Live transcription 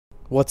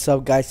What's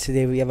up, guys?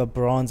 Today we have a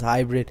bronze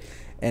hybrid,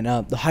 and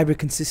the hybrid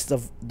consists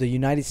of the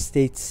United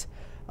States,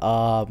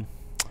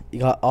 you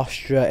got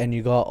Austria, and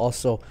you got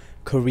also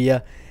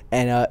Korea.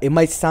 And it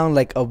might sound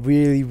like a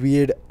really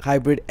weird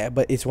hybrid,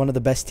 but it's one of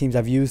the best teams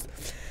I've used.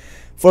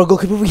 For a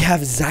goalkeeper, we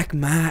have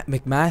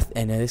McMath,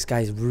 and this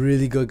guy's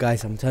really good,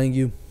 guys. I'm telling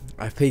you,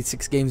 I've played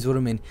 6 games with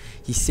him, and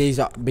he saves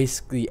out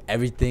basically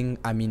everything.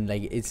 I mean,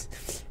 like,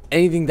 it's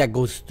anything that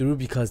goes through,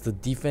 because the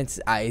defense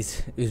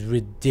is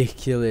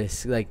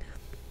ridiculous. Like,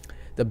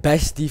 the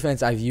best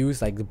defense I've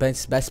used, like the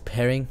best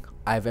pairing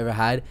I've ever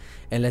had.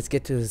 And let's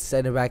get to the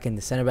center back, and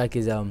the center back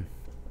is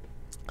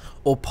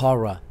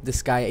Opara.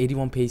 This guy,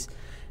 81 pace,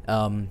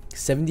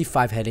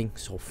 75 heading,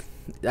 so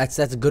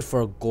that's good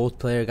for a gold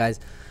player,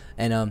 guys.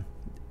 And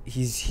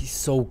he's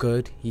so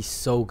good. He's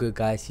so good,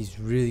 guys. He's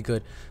really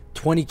good.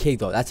 20k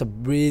though, that's a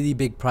really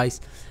big price.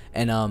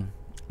 And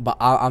but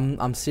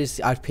I'm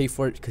seriously, I'd pay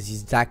for it because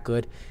he's that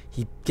good.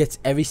 He gets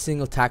every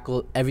single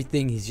tackle,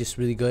 everything. He's just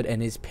really good,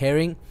 and his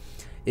pairing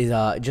is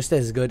just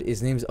as good.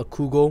 His name's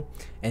Akugo,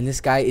 and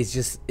this guy is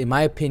just, in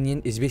my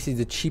opinion, is basically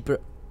the cheaper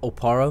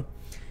Opara.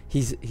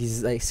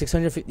 He's like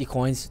 650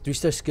 coins,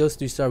 3-star skills,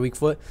 3-star weak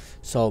foot,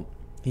 so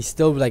he's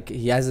still, like,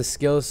 he has the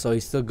skills, so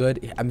he's still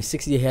good. I mean,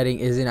 60 heading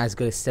isn't as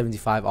good as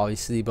 75,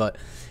 obviously, but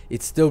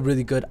it's still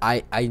really good.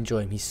 I enjoy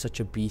him. He's such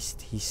a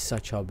beast. He's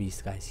such a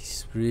beast, guys.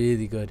 He's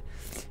really good.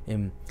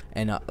 And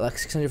like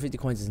 650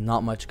 coins is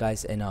not much,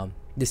 guys. And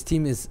this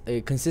team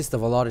consists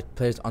of a lot of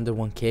players under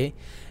 1k.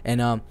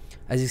 And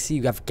as you see,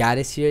 you have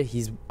Gaddis here.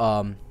 He's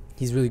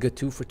really good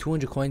too. For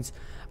 200 coins,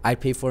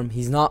 I'd pay for him.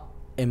 He's not,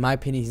 in my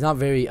opinion, he's not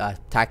very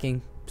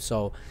attacking,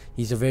 so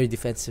he's a very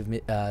defensive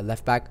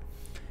left back.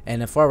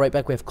 And for our right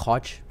back, we have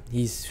Koch.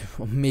 He's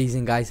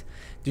amazing, guys.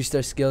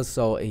 3-star skills,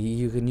 so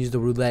you can use the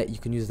roulette, you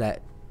can use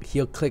that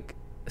heel click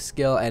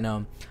skill,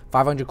 and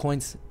 500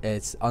 coins.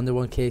 It's under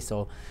 1k,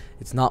 so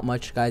it's not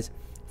much, guys.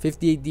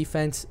 58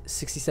 defense,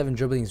 67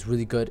 dribbling is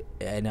really good,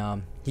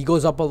 and he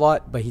goes up a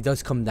lot, but he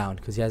does come down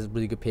because he has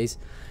really good pace.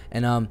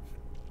 And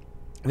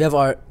we have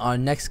our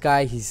next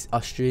guy. He's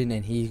Austrian,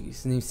 and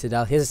his name's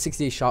Sidel. He has a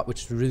 68 shot,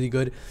 which is really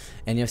good,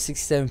 and you have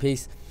 67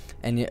 pace,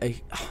 and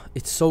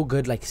it's so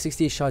good. Like,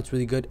 68 shots,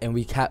 really good. And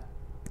we cap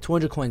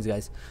 200 coins,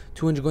 guys.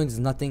 200 coins is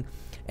nothing.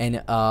 And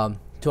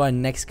to our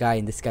next guy,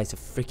 and this guy's a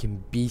freaking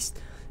beast,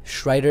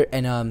 Schrader,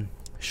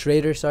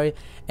 sorry,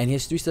 and he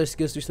has 3-star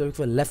skills, 3-star weak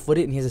foot, left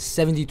footed, and he has a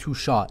 72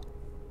 shot.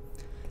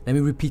 Let me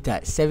repeat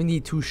that,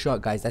 72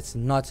 shot, guys. That's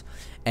nuts.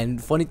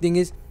 And funny thing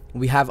is,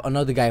 we have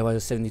another guy who has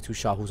a 72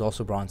 shot, who's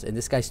also bronze, and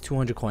this guy's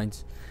 200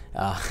 coins.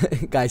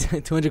 Guys,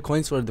 200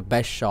 coins for the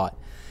best shot,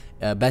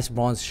 best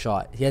bronze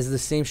shot. He has the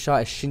same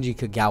shot as Shinji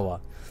Kagawa,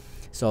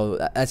 so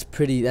that's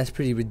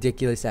pretty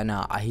ridiculous. And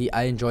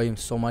I enjoy him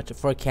so much.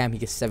 For a cam, he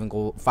gets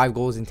 5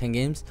 goals in 10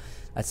 games.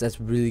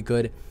 That's really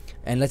good.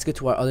 And let's get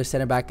to our other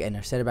center back, and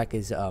our center back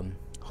is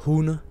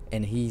Hoon,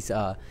 and he's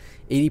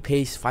 80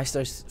 pace,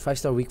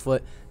 5-star weak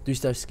foot,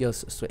 3-star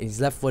skills. So he's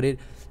left footed,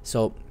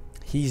 so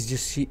he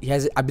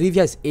has, I believe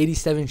he has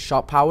 87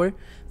 shot power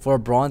for a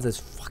bronze.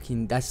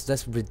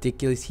 That's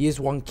ridiculous. He is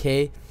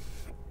 1k.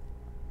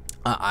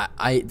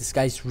 This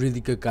guy's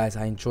really good, guys.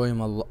 I enjoy him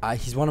a lot.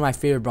 He's one of my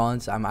favorite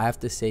bronze. I have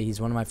to say, he's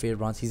one of my favorite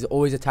bronze. He's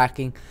always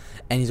attacking,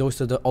 and he's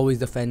also always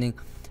defending.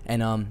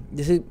 And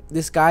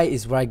this guy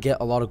is where I get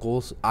a lot of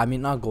goals. I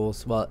mean, not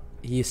goals, but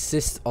he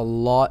assists a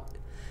lot.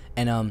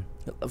 And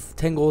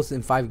 10 goals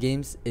in 5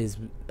 games is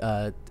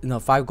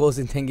 5 goals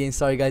in 10 games,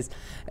 sorry, guys.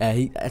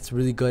 That's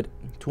really good.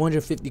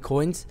 250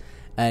 coins,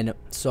 and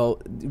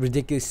so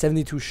ridiculous.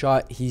 72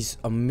 shot. He's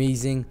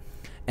amazing.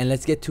 And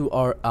let's get to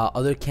our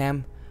other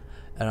cam.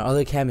 And our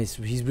other cam he's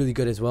really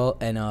good as well,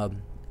 and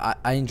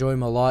I enjoy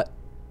him a lot.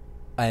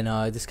 And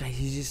this guy,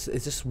 it's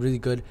just really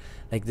good.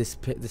 Like, this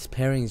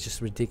pairing is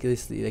just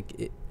ridiculously, like,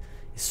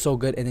 it's so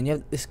good. And then you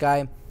have this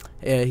guy,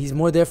 he's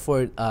more there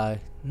for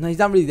no, he's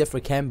not really there for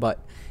cam, but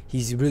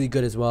he's really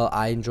good as well.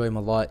 I enjoy him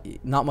a lot.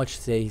 Not much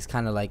to say. He's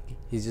kind of like,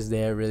 he's just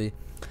there, really.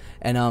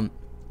 And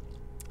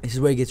this is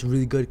where it gets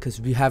really good,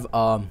 because we have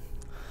our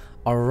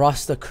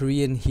Rasta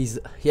Korean. He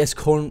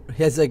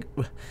has like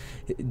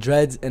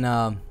dreads, and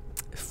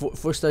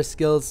 4-star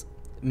skills,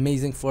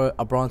 amazing for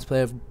a bronze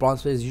player.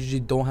 Bronze players usually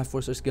don't have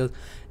 4-star skills.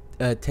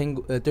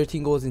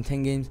 13 goals in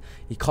 10 games.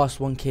 He costs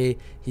 1k.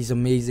 He's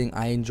amazing.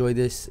 I enjoy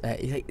this.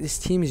 This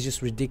team is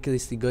just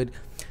ridiculously good.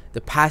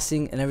 The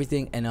passing and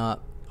everything. And I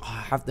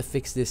have to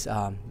fix this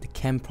the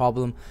chem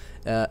problem.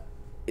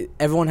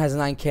 Everyone has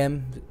 9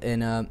 chem,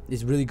 and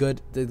it's really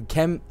good. The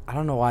chem, I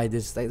don't know why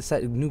it's like it's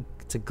a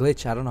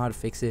glitch. I don't know how to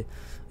fix it.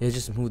 They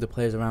just move the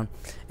players around.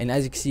 And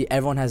as you can see,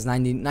 everyone has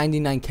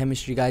 99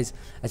 chemistry, guys.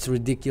 That's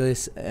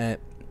ridiculous.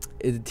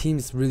 The team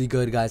is really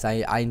good, guys.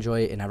 I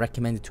enjoy it, and I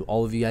recommend it to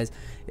all of you guys.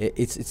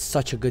 It's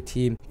such a good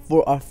team.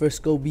 For our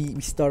first goal, we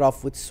start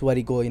off with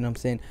sweaty goal. You know what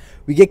I'm saying?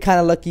 We get kind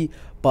of lucky,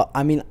 but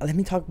I mean, let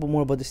me talk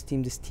more about this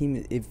team. This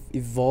team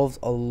evolves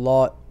a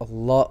lot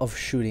of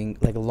shooting,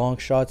 like long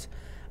shots.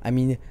 I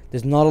mean,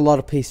 there's not a lot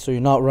of pace, so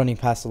you're not running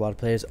past a lot of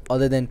players,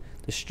 other than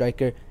the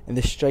striker. And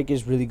the striker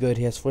is really good.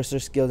 He has 4-star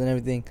skills and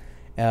everything.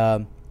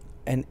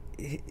 And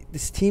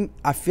this team,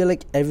 I feel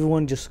like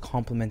everyone just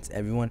compliments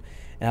everyone,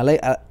 and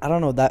I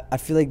don't know, that I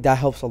feel like that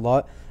helps a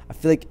lot. I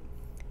feel like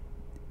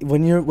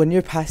when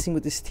you're passing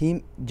with this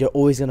team, you're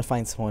always gonna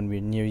find someone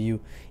near you.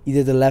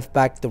 Either the left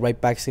back, the right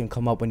back's gonna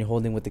come up when you're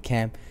holding with the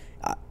cam.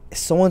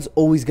 Someone's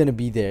always gonna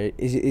be there,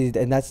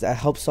 and that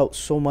helps out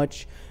so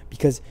much,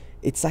 because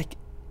it's like,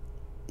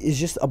 it's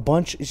just a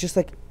bunch. It's just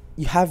like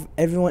you have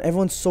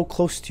everyone's so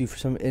close to you for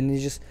some, and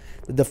it's just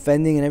the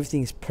defending and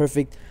everything is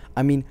perfect.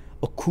 I mean,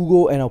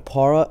 Okugo and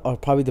Opara are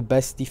probably the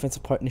best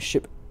defensive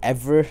partnership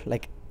ever,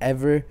 like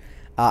ever.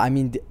 I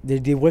mean,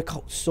 they work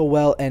out so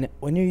well, and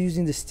when you're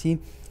using this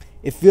team,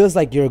 it feels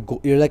like you're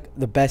like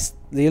the best.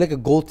 You're like a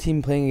gold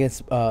team playing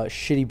against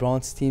shitty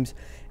bronze teams,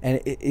 and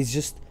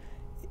it's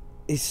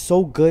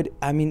so good.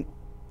 I mean,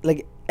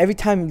 like every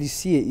time you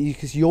see it,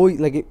 because you always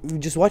like you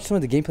just watch some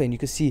of the gameplay, and you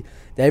can see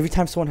that every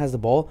time someone has the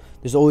ball,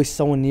 there's always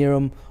someone near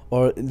them,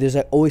 or there's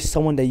like always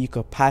someone that you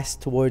could pass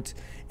towards,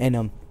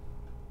 and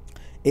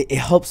it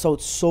helps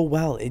out so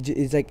well.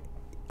 It's like,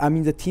 I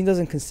mean, the team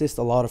doesn't consist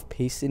a lot of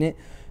pace in it,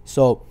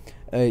 so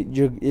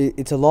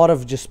it's a lot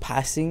of just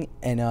passing,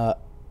 and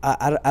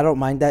I don't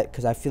mind that,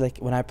 because I feel like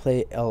when I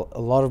play, a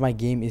lot of my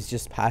game is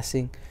just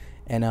passing,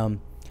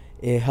 and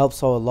it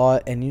helps out a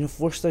lot. And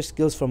 4-star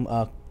skills from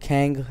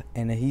Kang,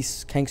 and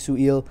he's Kang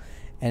Soo-il,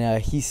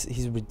 and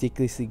he's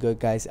ridiculously good,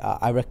 guys.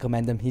 I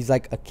recommend him. He's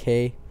like a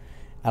K.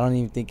 I don't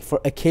even think for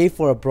a K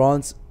for a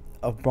bronze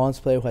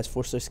player who has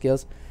 4-star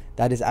skills.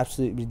 That is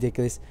absolutely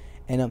ridiculous.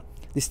 And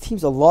this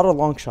team's a lot of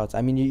long shots.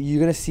 I mean, you're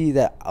gonna see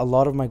that a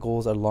lot of my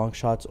goals are long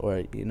shots,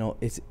 or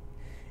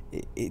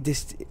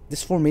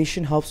this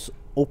formation helps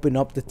open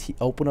up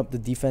the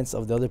defense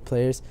of the other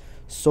players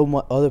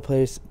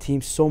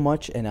teams so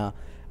much, and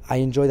I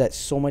enjoy that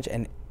so much.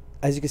 And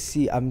as you can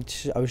see, I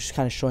was just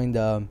kind of showing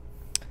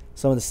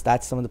some of the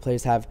stats some of the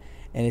players have,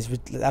 and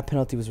that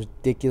penalty was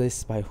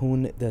ridiculous by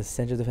Hoon, the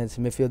central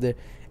defensive midfielder,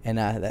 and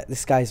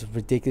this guy's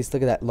ridiculous.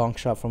 Look at that long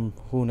shot from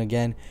Hoon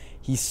again.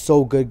 He's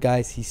so good,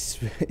 guys.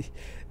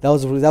 That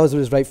was with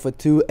his right foot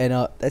too. And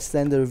that's the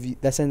end of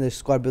the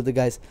squad builder,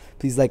 guys.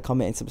 Please like,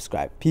 comment, and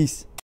subscribe.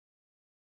 Peace.